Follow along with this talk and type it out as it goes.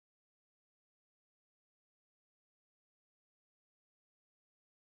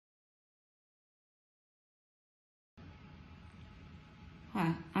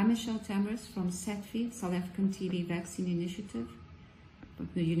Hi, I'm Michèle Tameris from SATFI, South African TB Vaccine Initiative,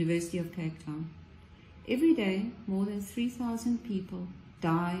 at the University of Cape Town. Every day, more than 3,000 people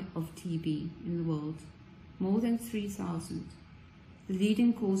die of TB in the world. More than 3,000. The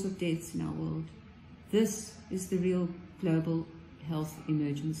leading cause of deaths in our world. This is the real global health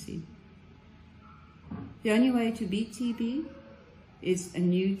emergency. The only way to beat TB is a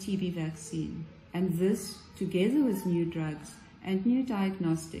new TB vaccine. And this, together with new drugs and new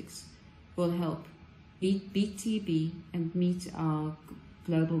diagnostics, will help beat TB and meet our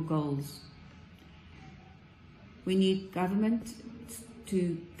global goals. We need governments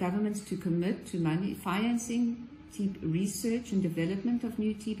to commit to money, financing research and development of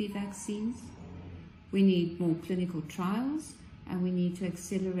new TB vaccines. We need more clinical trials, and we need to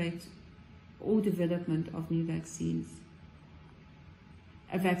accelerate all development of new vaccines.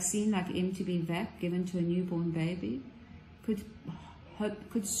 A vaccine like MTB-VAC given to a newborn baby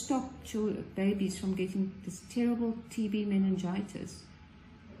could stop babies from getting this terrible TB meningitis,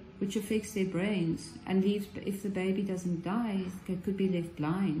 which affects their brains and leaves, if the baby doesn't die, it could be left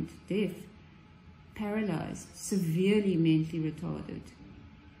blind, deaf, paralyzed, severely mentally retarded.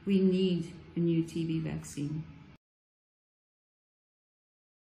 We need a new TB vaccine.